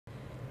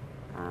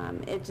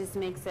It just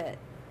makes it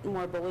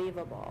more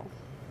believable.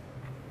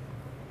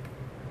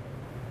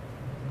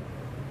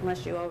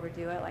 Unless you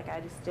overdo it like I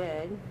just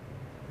did.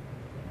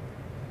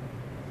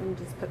 And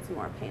just put some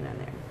more paint on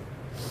there.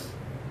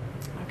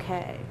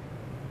 Okay.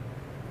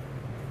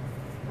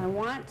 I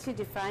want to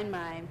define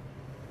my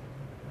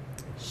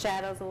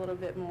shadows a little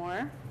bit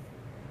more.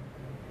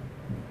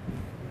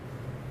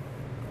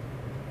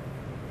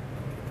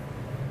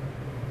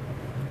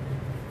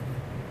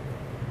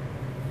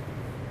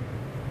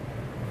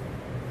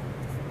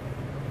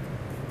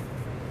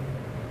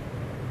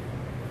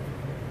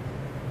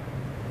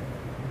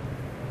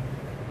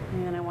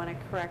 And I want to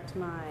correct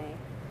my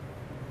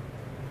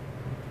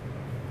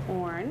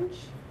orange.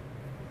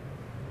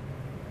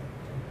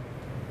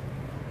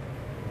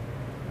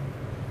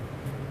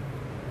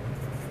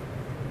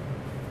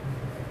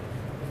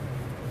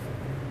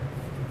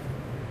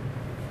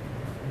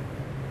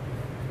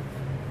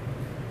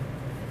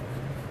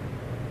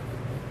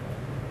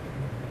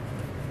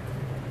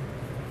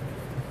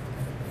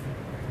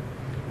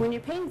 When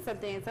you're painting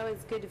something, it's always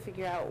good to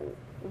figure out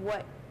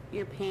what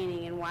you're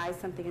painting and why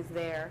something is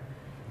there.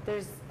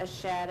 There's a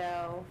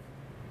shadow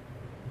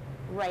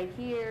right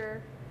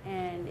here,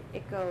 and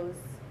it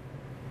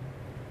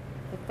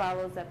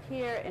follows up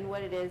here, and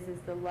what it is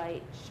the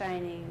light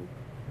shining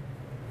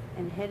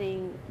and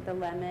hitting the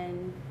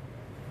lemon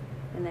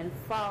and then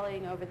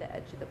falling over the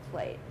edge of the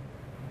plate.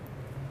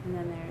 And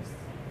then there's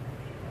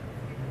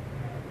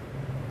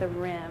the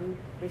rim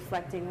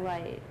reflecting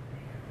light,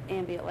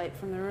 ambient light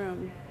from the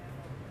room.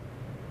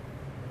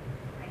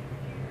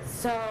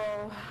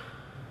 So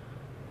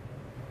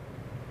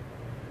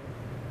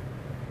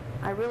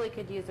I really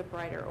could use a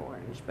brighter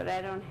orange, but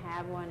I don't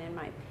have one in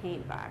my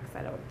paint box,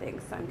 I don't think,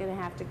 so I'm going to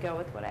have to go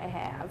with what I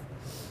have.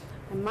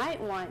 I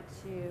might want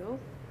to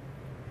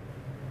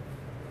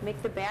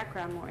make the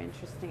background more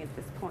interesting at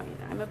this point.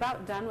 I'm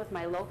about done with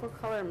my local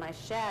color and my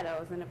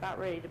shadows and about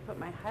ready to put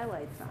my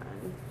highlights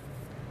on.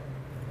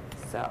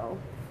 So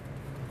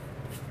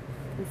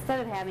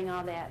instead of having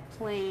all that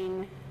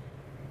plain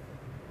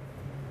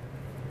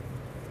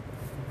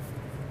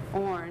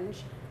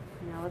orange,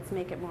 let's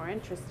make it more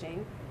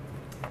interesting.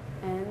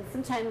 And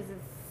sometimes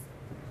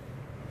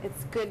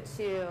it's good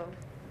to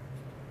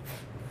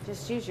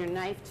just use your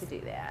knife to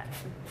do that.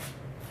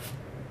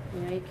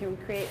 You can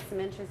create some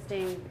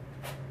interesting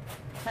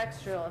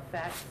textural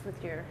effects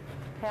with your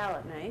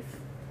palette knife.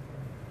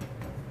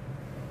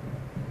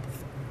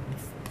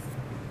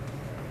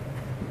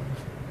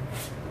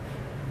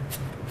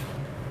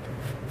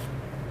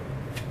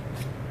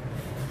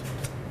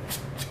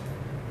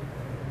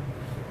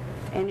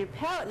 And your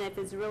palette knife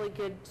is really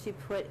good to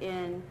put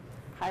in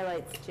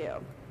highlights too.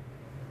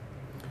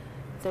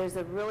 There's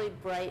a really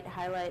bright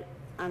highlight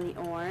on the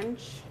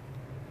orange,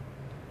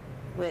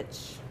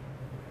 which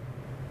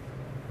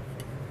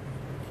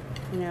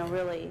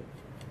really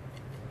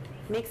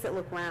makes it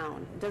look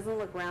round. It doesn't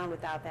look round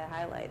without that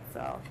highlight,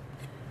 so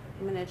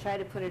I'm going to try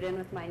to put it in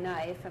with my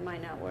knife. It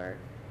might not work.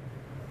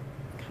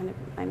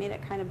 I made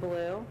it kind of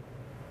blue.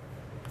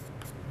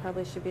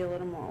 Probably should be a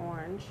little more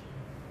orange.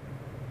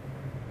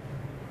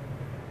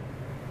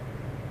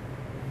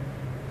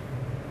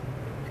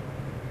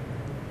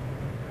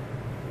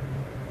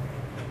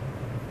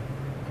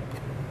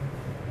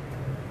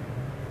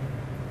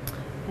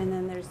 And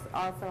then there's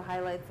also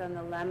highlights on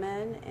the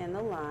lemon and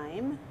the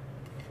lime.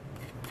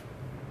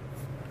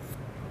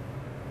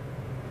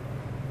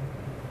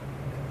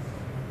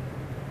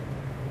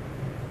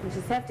 You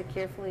just have to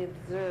carefully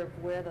observe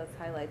where those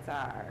highlights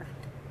are.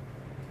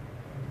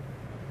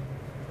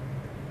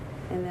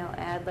 And they'll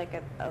add like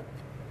a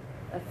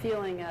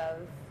feeling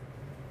of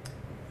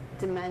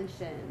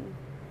dimension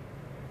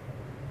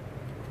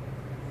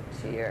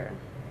to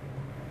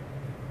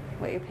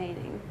what you're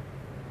painting.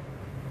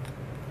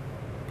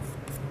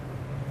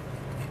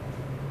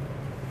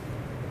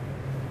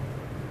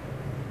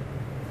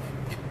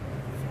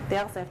 They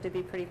also have to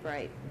be pretty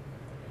bright.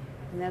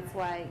 And that's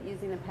why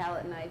using a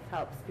palette knife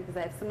helps, because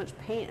I have so much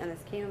paint on this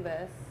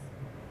canvas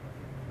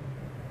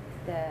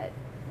that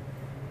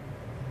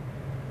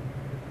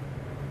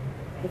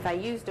if I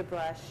used a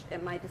brush,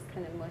 it might just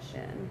kind of mush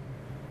in.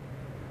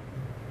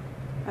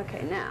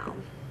 Okay, now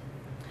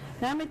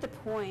I'm at the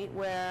point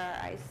where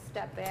I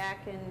step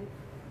back and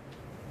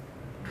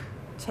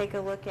take a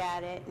look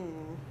at it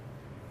and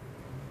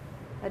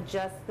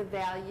adjust the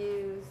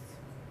values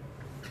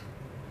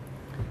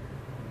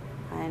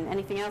and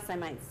anything else I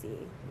might see.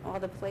 Oh,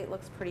 the plate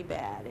looks pretty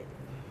bad. It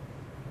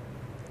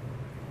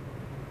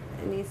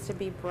needs to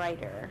be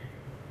brighter.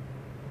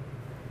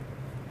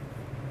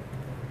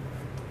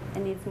 It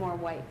needs more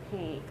white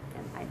paint,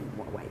 and I need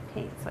more white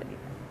paint, so I need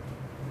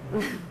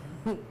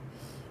that.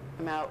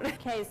 I'm out.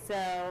 Okay,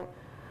 so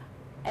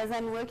as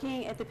I'm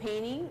looking at the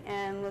painting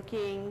and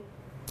looking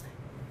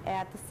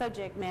at the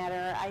subject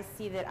matter, I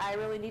see that I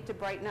really need to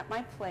brighten up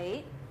my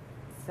plate.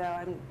 So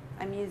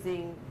I'm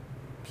using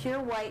pure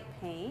white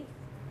paint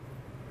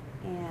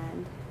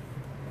and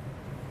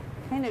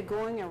kind of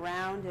going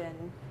around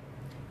and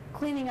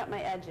cleaning up my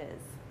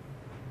edges.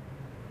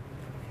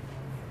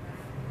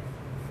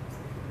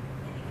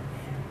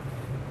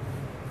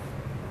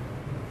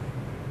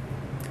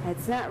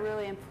 It's not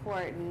really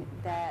important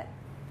that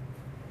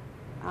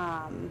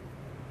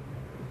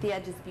the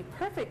edges be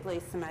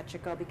perfectly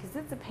symmetrical because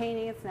it's a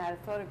painting, it's not a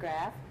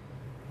photograph.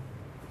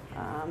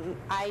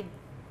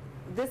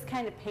 This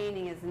kind of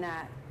painting is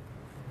not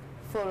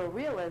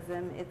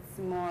photorealism, it's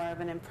more of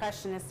an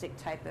impressionistic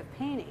type of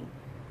painting.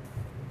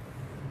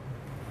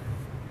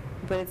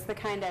 But it's the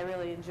kind I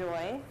really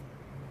enjoy.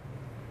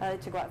 I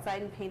like to go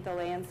outside and paint the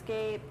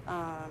landscape,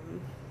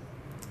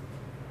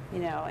 you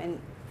know, and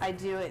I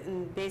do it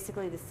in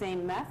basically the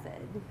same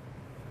method.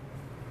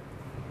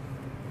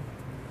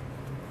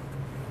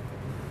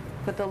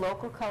 Put the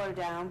local color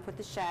down, put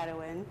the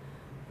shadow in,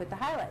 put the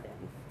highlight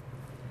in.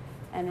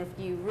 And if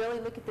you really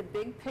look at the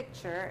big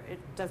picture, it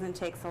doesn't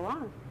take so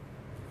long.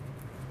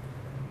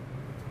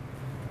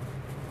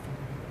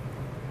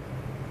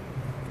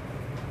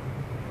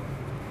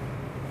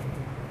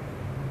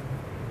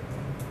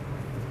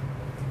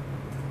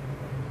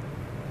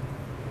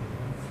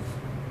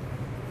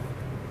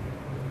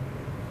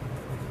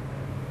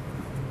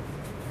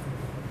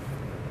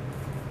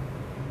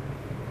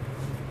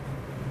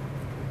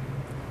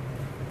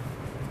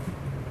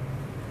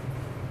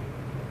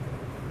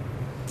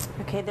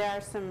 Okay, there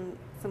are some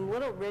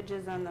little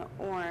ridges on the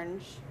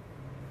orange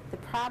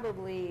that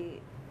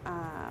probably,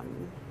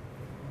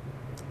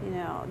 you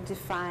know,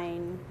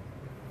 define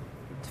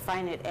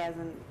it as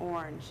an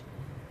orange.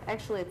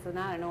 Actually, it's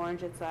not an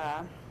orange; it's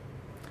a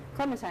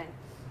clementine.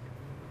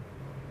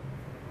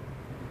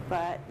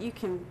 But you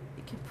can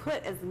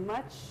put as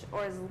much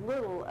or as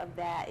little of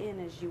that in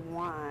as you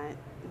want.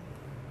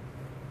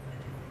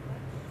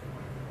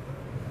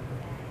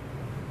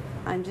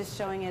 I'm just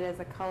showing it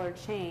as a color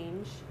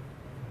change.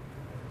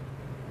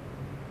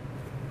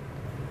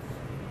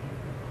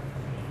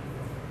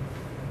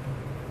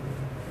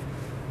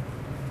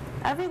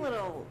 Every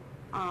little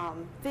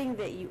thing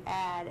that you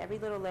add, every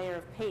little layer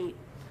of paint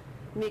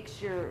makes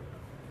your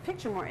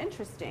picture more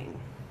interesting.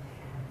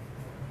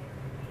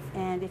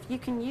 And if you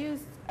can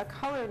use a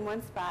color in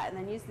one spot and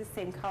then use the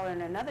same color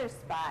in another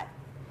spot,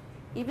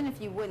 even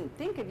if you wouldn't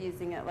think of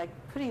using it, like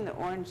putting the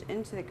orange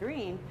into the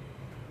green,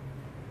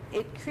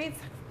 it creates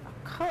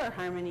a color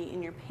harmony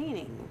in your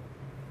painting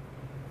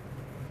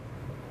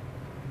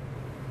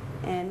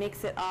and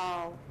makes it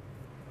all,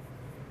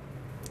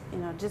 you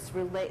know, just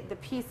relate, the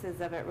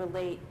pieces of it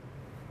relate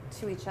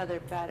to each other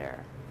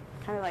better,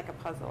 kind of like a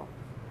puzzle.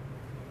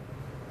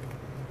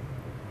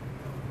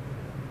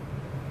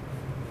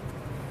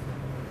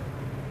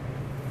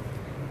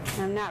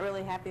 And I'm not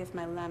really happy with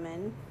my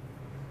lemon,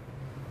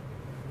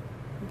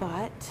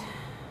 but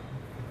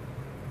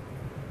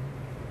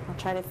I'll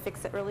try to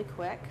fix it really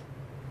quick.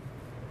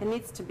 It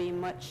needs to be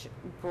much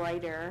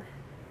brighter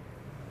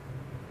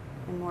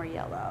and more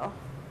yellow.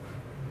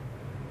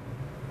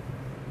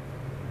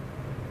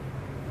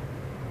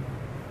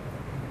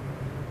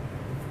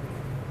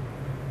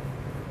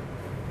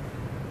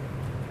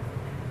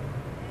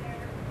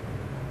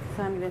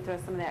 So I'm going to throw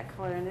some of that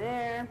color into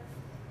there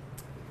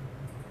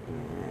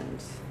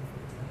and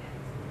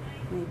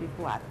maybe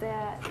blot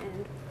that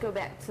and go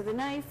back to the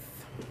knife.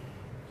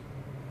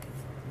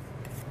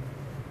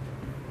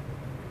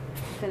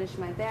 Finish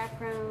my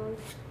background.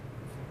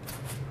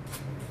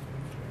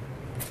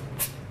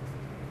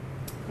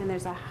 And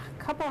there's a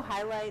couple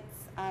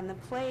highlights on the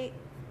plate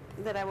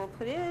that I will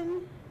put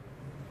in.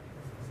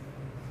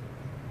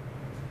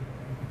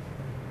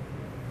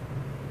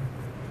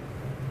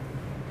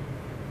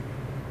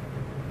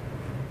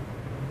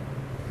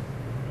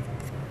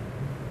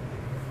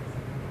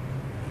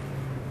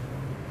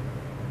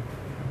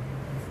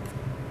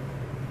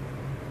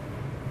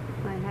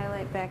 My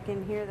highlight back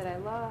in here that I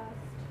lost.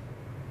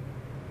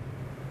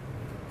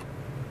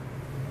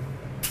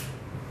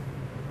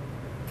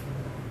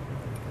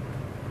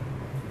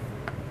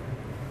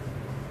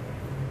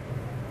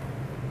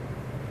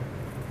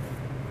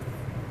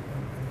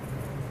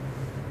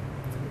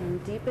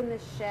 Deepen the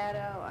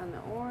shadow on the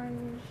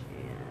orange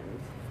and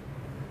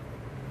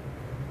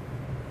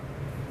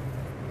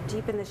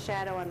deepen the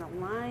shadow on the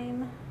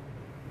lime.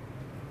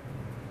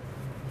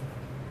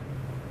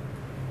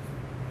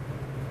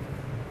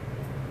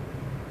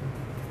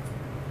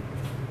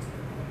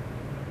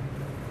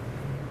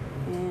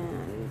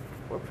 And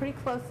we're pretty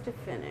close to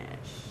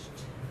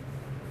finished.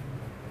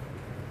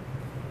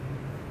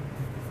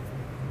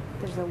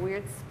 There's a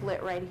weird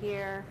split right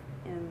here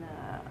in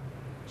the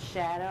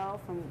shadow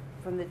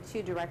from the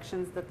two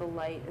directions that the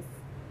light is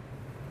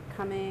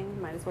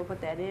coming. Might as well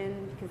put that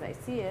in because I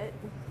see it,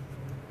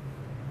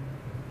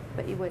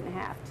 but you wouldn't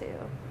have to.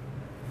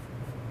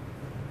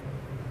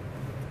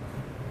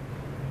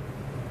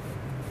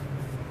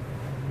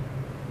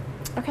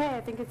 Okay,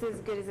 I think it's as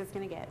good as it's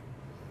going to get.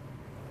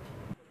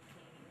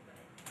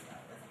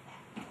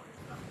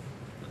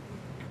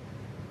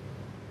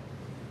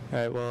 All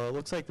right, well, it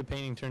looks like the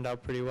painting turned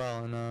out pretty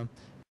well, and